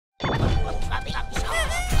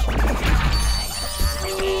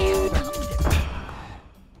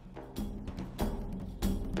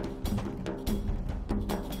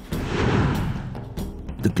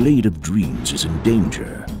Glade of Dreams is in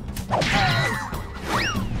danger.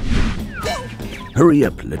 Hurry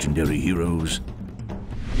up, legendary heroes.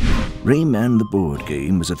 Rayman the board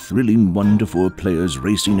game is a thrilling 1-to-4 players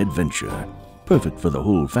racing adventure, perfect for the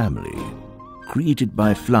whole family. Created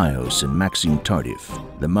by Flyos and Maxime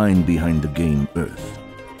Tardif, the mind behind the game Earth.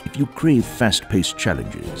 If you crave fast-paced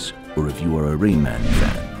challenges, or if you are a Rayman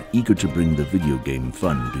fan, eager to bring the video game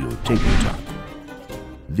fun to your tabletop,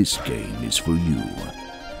 this game is for you.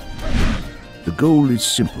 The goal is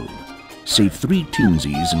simple. Save 3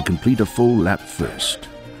 Teensies and complete a full lap first.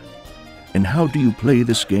 And how do you play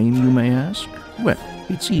this game, you may ask? Well,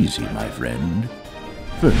 it's easy, my friend.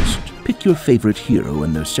 First, pick your favorite hero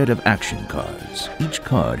and their set of action cards. Each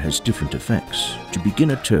card has different effects. To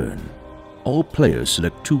begin a turn, all players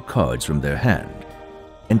select 2 cards from their hand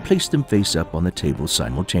and place them face up on the table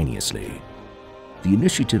simultaneously. The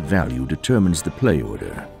initiative value determines the play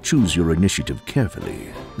order. Choose your initiative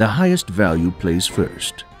carefully. The highest value plays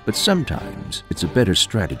first, but sometimes it's a better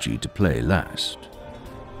strategy to play last.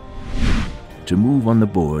 To move on the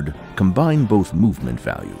board, combine both movement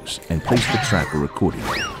values and place the tracker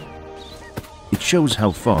accordingly. It shows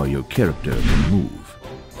how far your character can move.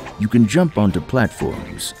 You can jump onto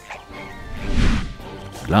platforms,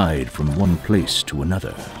 glide from one place to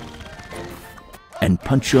another, and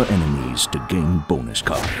punch your enemies to gain bonus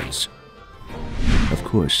cards. Of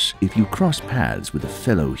course, if you cross paths with a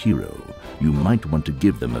fellow hero, you might want to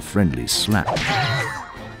give them a friendly slap.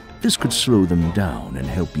 This could slow them down and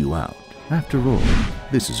help you out. After all,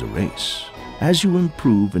 this is a race. As you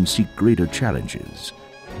improve and seek greater challenges,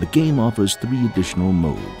 the game offers 3 additional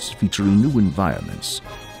modes featuring new environments,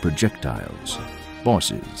 projectiles,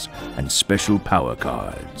 bosses, and special power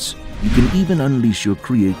cards. You can even unleash your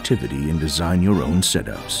creativity and design your own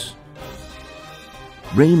setups.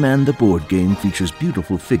 Rayman the board game features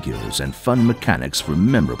beautiful figures and fun mechanics for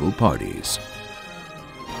memorable parties.